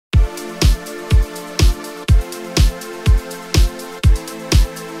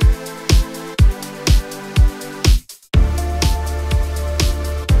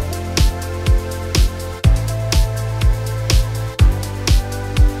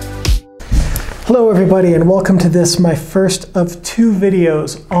Hello everybody, and welcome to this, my first of two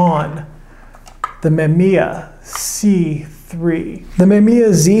videos on the Mamiya C3. The Mamiya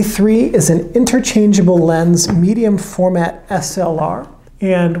Z3 is an interchangeable lens medium format SLR.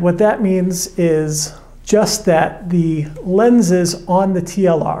 And what that means is just that the lenses on the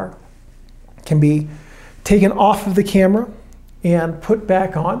TLR can be taken off of the camera and put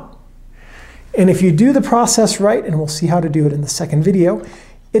back on. And if you do the process right, and we'll see how to do it in the second video,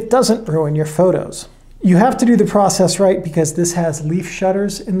 it doesn't ruin your photos. You have to do the process right because this has leaf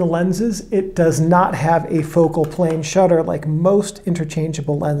shutters in the lenses. It does not have a focal plane shutter like most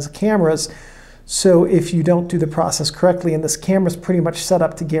interchangeable lens cameras. So if you don't do the process correctly, and this camera is pretty much set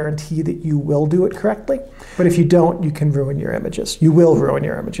up to guarantee that you will do it correctly, but if you don't, you can ruin your images. You will ruin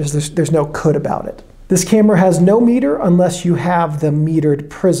your images. There's no could about it. This camera has no meter unless you have the metered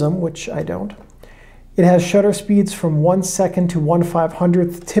prism, which I don't. It has shutter speeds from 1 second to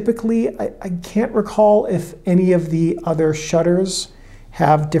 1/500th. Typically, I can't recall if any of the other shutters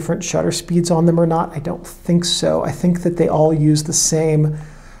have different shutter speeds on them or not. I don't think so. I think that they all use the same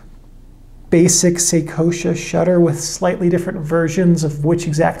basic Seikosha shutter with slightly different versions of which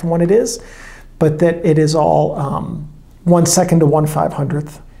exact one it is, but that it is all 1 second to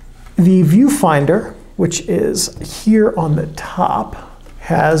 1/500th. The viewfinder, which is here on the top,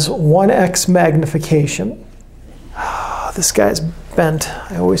 has 1x magnification. This guy's bent.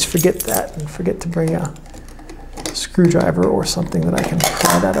 I always forget that and forget to bring a screwdriver or something that I can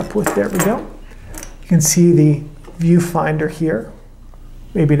pry that up with. There we go. You can see the viewfinder here,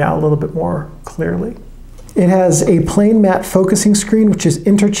 maybe now a little bit more clearly. It has a plain matte focusing screen, which is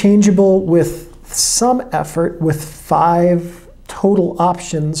interchangeable with some effort with 5 total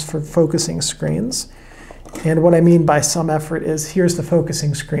options for focusing screens. And what I mean by some effort is here's the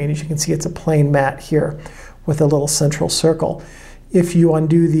focusing screen. As you can see, it's a plain matte here with a little central circle. If you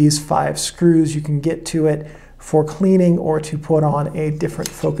undo these 5 screws, you can get to it for cleaning or to put on a different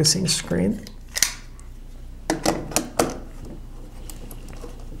focusing screen.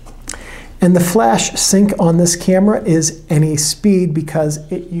 And the flash sync on this camera is any speed because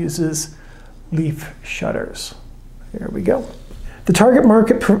it uses leaf shutters. There we go. The target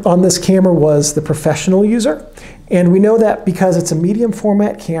market on this camera was the professional user, and we know that because it's a medium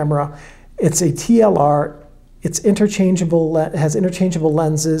format camera, it's a TLR, it's interchangeable, it has interchangeable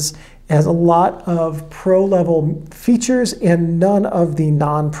lenses, it has a lot of pro level features and none of the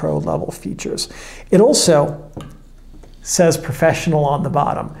non-pro level features. It also says professional on the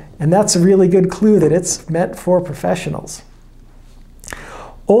bottom, and that's a really good clue that it's meant for professionals.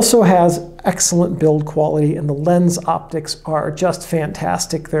 Also has excellent build quality, and the lens optics are just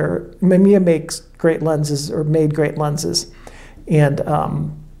fantastic. Mamiya makes great lenses, or made great lenses, and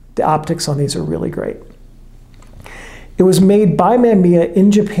the optics on these are really great. It was made by Mamiya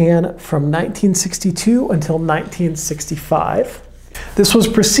in Japan from 1962 until 1965. This was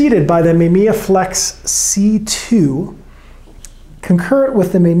preceded by the Mamiyaflex C2, concurrent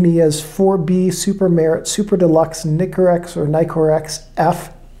with the Mamiya's 4B Super Merit Super Deluxe Nicorex or Nicorex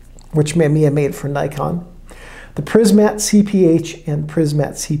F, which Mamiya made for Nikon, the Prismat CPH and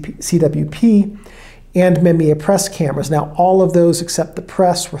Prismat CWP, and Mamiya press cameras. Now, all of those except the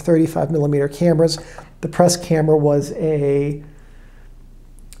press were 35mm cameras. The press camera was I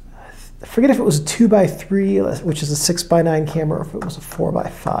forget if it was a 2x3, which is a 6x9 camera, or if it was a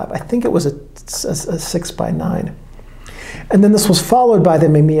 4x5. I think it was a 6x9. And then this was followed by the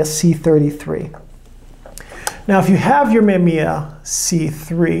Mamiya C33. Now, if you have your Mamiya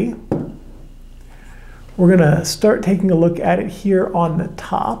C3, we're going to start taking a look at it here on the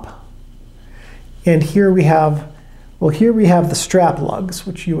top. And here we have, well, here we have the strap lugs,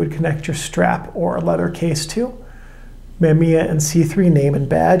 which you would connect your strap or leather case to. Mamiya and C3 name and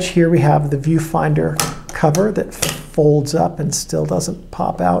badge. Here we have the viewfinder cover that folds up and still doesn't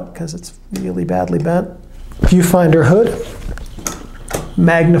pop out because it's really badly bent. Viewfinder hood,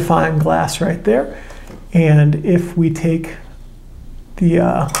 magnifying glass right there. And if we take the,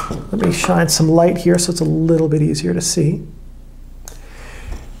 let me shine some light here so it's a little bit easier to see.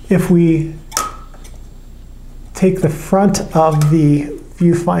 If we take the front of the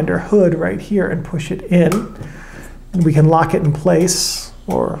viewfinder hood right here and push it in, we can lock it in place,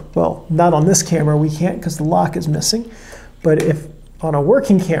 or, well, not on this camera, we can't because the lock is missing. But if on a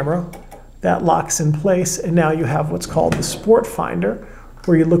working camera, that locks in place, and now you have what's called the sport finder,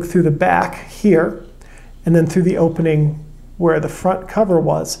 where you look through the back here, and then through the opening where the front cover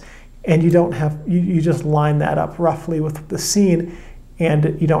was, and you don't have, you just line that up roughly with the scene,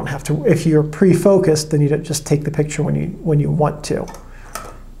 and you don't have to, if you're pre-focused, then you don't just take the picture when you want to.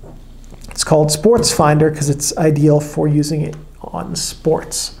 It's called Sports Finder because it's ideal for using it on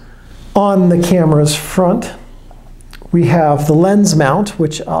sports. On the camera's front, we have the lens mount,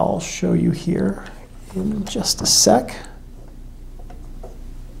 which I'll show you here in just a sec.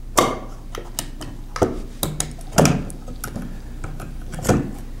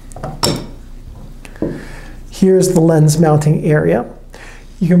 Here's the lens mounting area.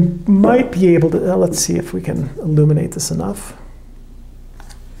 You might be able to, let's see if we can illuminate this enough.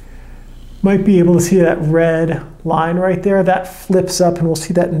 Might be able to see that red line right there. That flips up, and we'll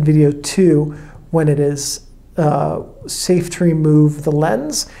see that in video 2 when it is safe to remove the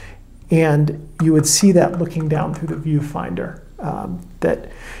lens. And you would see that looking down through the viewfinder.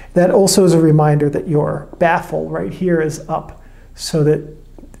 That also is a reminder that your baffle right here is up, so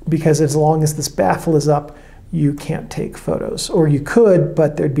that, because as long as this baffle is up, you can't take photos. Or you could,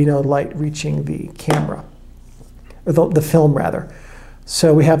 but there'd be no light reaching the camera, or the film rather.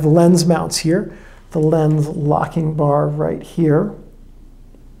 So we have the lens mounts here, the lens locking bar right here,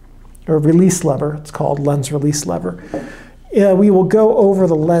 or release lever, it's called lens release lever. We will go over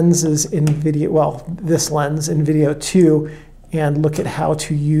the lenses in video, well, this lens in video 2, and look at how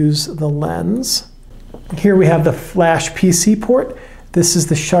to use the lens. Here we have the flash PC port. This is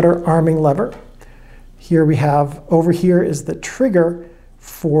the shutter arming lever. Here we have, over here is the trigger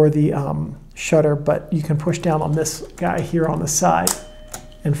for the shutter, but you can push down on this guy here on the side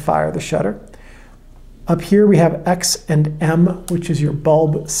and fire the shutter. Up here we have X and M, which is your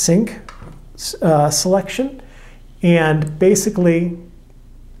bulb sync selection. And basically,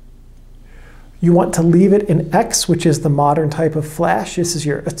 you want to leave it in X, which is the modern type of flash. This is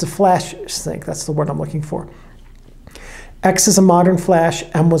it's a flash sync, that's the word I'm looking for. X is a modern flash,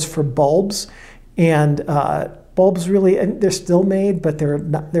 M was for bulbs. And bulbs really, they're still made, but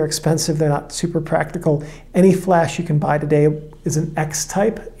they're expensive, they're not super practical. Any flash you can buy today is an X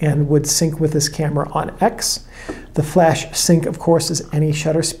type and would sync with this camera on X. The flash sync, of course, is any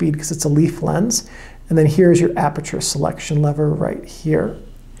shutter speed because it's a leaf lens. And then here's your aperture selection lever right here.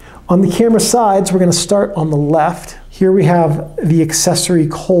 On the camera sides, we're going to start on the left. Here we have the accessory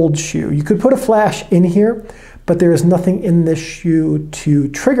cold shoe. You could put a flash in here, but there is nothing in this shoe to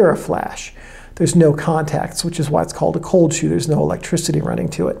trigger a flash. There's no contacts, which is why it's called a cold shoe. There's no electricity running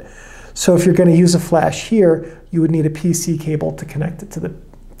to it. So if you're going to use a flash here, you would need a PC cable to connect it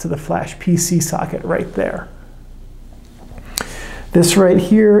to the flash PC socket right there. This right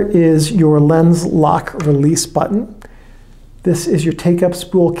here is your lens lock release button. This is your take-up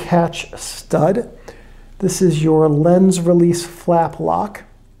spool catch stud. This is your lens release flap lock.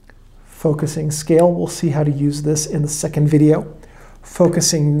 Focusing scale, we'll see how to use this in the second video.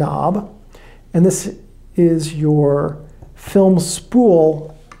 Focusing knob. And this is your film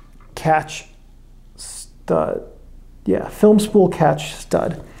spool catch stud. Yeah, film spool catch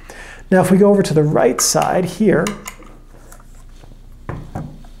stud. Now if we go over to the right side here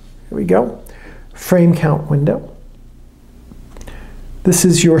we go, frame count window. This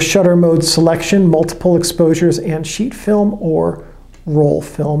is your shutter mode selection, multiple exposures and sheet film or roll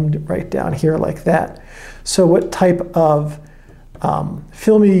film right down here like that. So what type of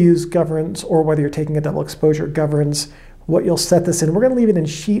film you use governs, or whether you're taking a double exposure governs what you'll set this in. We're going to leave it in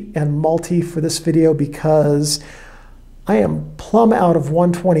sheet and multi for this video because I am plumb out of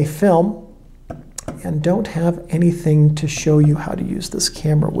 120 film and don't have anything to show you how to use this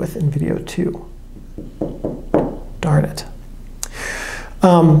camera with in video 2. Darn it.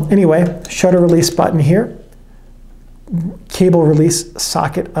 Anyway, shutter release button here, cable release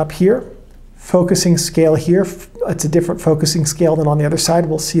socket up here, focusing scale here. It's a different focusing scale than on the other side.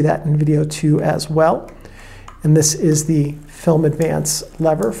 We'll see that in video 2 as well. And this is the film advance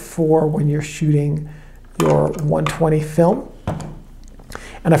lever for when you're shooting your 120 film.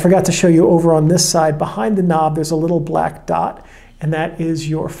 And I forgot to show you over on this side, behind the knob, there's a little black dot, and that is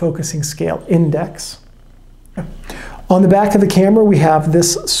your focusing scale index. On the back of the camera, we have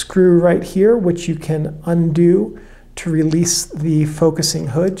this screw right here, which you can undo to release the focusing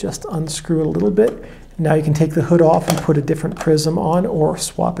hood. Just unscrew it a little bit. Now you can take the hood off and put a different prism on or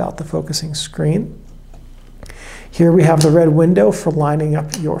swap out the focusing screen. Here we have the red window for lining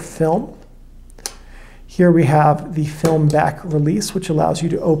up your film. Here we have the film back release, which allows you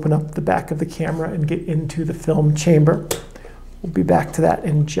to open up the back of the camera and get into the film chamber. We'll be back to that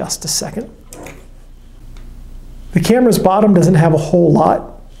in just a second. The camera's bottom doesn't have a whole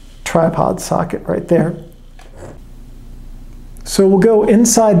lot. Tripod socket right there. So we'll go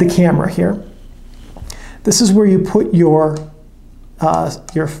inside the camera here. This is where you put your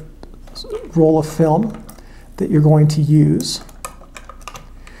roll of film that you're going to use.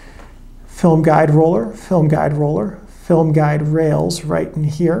 Film guide roller, film guide roller, film guide rails right in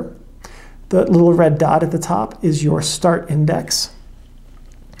here. The little red dot at the top is your start index.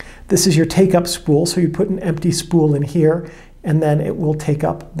 This is your take-up spool, so you put an empty spool in here, and then it will take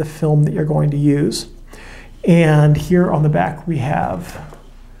up the film that you're going to use. And here on the back we have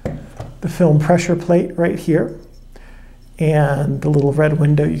the film pressure plate right here, and the little red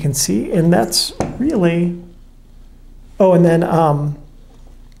window you can see, and that's really, oh, and then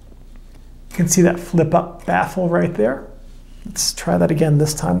you can see that flip up baffle right there. Let's try that again,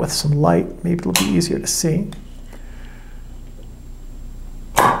 this time with some light. Maybe it'll be easier to see.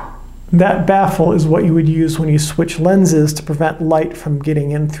 That baffle is what you would use when you switch lenses to prevent light from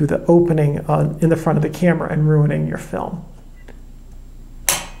getting in through the opening in the front of the camera and ruining your film.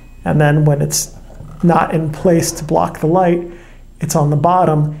 And then when it's not in place to block the light, it's on the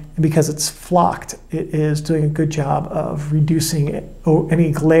bottom, and because it's flocked, it is doing a good job of reducing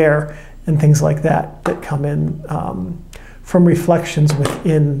any glare and things like that that come in from reflections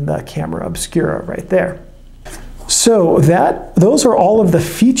within the camera obscura right there. So those are all of the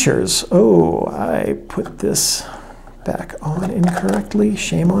features. Oh, I put this back on incorrectly.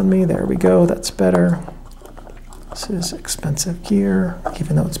 Shame on me. There we go. That's better. This is expensive gear,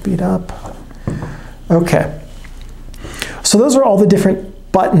 even though it's beat up. Okay. So those are all the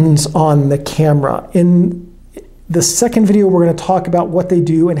different buttons on the camera. In the second video, we're going to talk about what they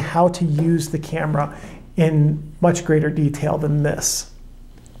do and how to use the camera in much greater detail than this.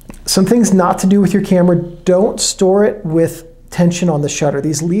 Some things not to do with your camera: don't store it with tension on the shutter.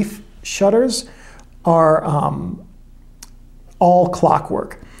 These leaf shutters are all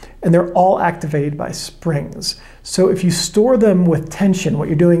clockwork, and they're all activated by springs. So if you store them with tension, what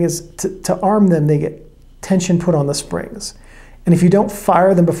you're doing is to arm them, they get tension put on the springs. And if you don't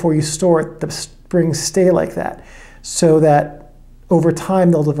fire them before you store it, the springs stay like that, so that over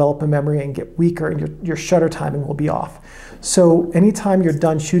time they'll develop a memory and get weaker, and your shutter timing will be off. So anytime you're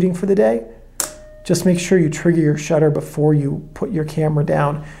done shooting for the day, just make sure you trigger your shutter before you put your camera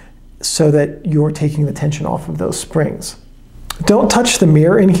down, so that you're taking the tension off of those springs. Don't touch the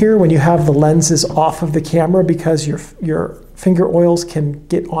mirror in here when you have the lenses off of the camera, because your finger oils can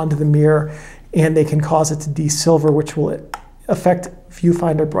get onto the mirror and they can cause it to desilver, which will affect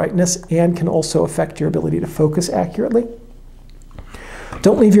viewfinder brightness and can also affect your ability to focus accurately.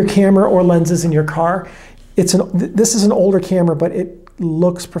 Don't leave your camera or lenses in your car. This is an older camera, but it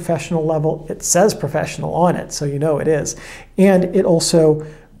looks professional level. It says professional on it, so you know it is. And it also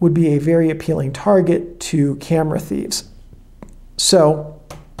would be a very appealing target to camera thieves. So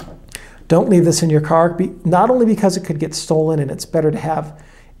don't leave this in your car, not only because it could get stolen and it's better to have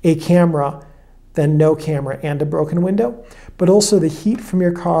a camera than no camera and a broken window, but also the heat from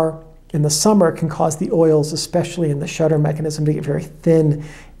your car in the summer can cause the oils, especially in the shutter mechanism, to get very thin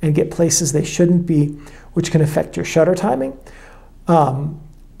and get places they shouldn't be, which can affect your shutter timing.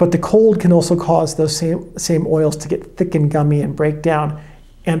 But the cold can also cause those same oils to get thick and gummy and break down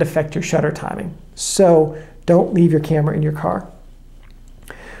and affect your shutter timing. So don't leave your camera in your car.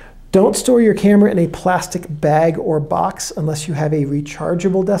 Don't store your camera in a plastic bag or box unless you have a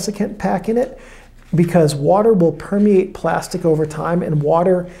rechargeable desiccant pack in it, because water will permeate plastic over time, and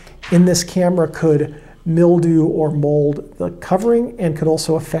water in this camera could mildew or mold the covering and could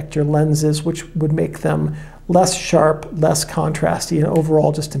also affect your lenses, which would make them less sharp, less contrasty, and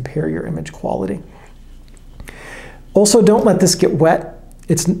overall just impair your image quality. Also, don't let this get wet.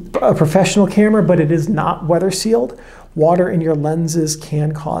 It's a professional camera, but it is not weather sealed. Water in your lenses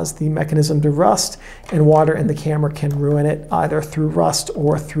can cause the mechanism to rust, and water in the camera can ruin it, either through rust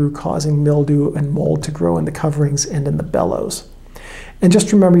or through causing mildew and mold to grow in the coverings and in the bellows. And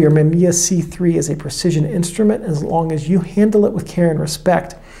just remember, your Mamiya C3 is a precision instrument. As long as you handle it with care and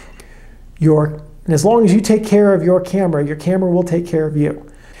respect, and as long as you take care of your camera will take care of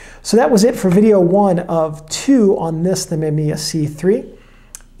you. So that was it for video 1 of 2 on the Mamiya C3.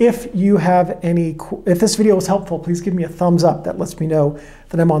 If this video was helpful, please give me a thumbs up. That lets me know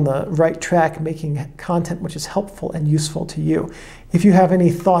that I'm on the right track making content which is helpful and useful to you. If you have any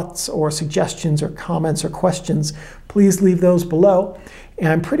thoughts or suggestions or comments or questions, please leave those below. And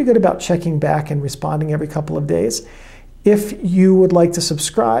I'm pretty good about checking back and responding every couple of days. If you would like to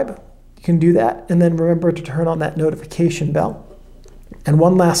subscribe, you can do that. And then remember to turn on that notification bell. And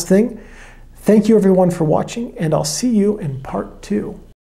one last thing, thank you everyone for watching, and I'll see you in part 2.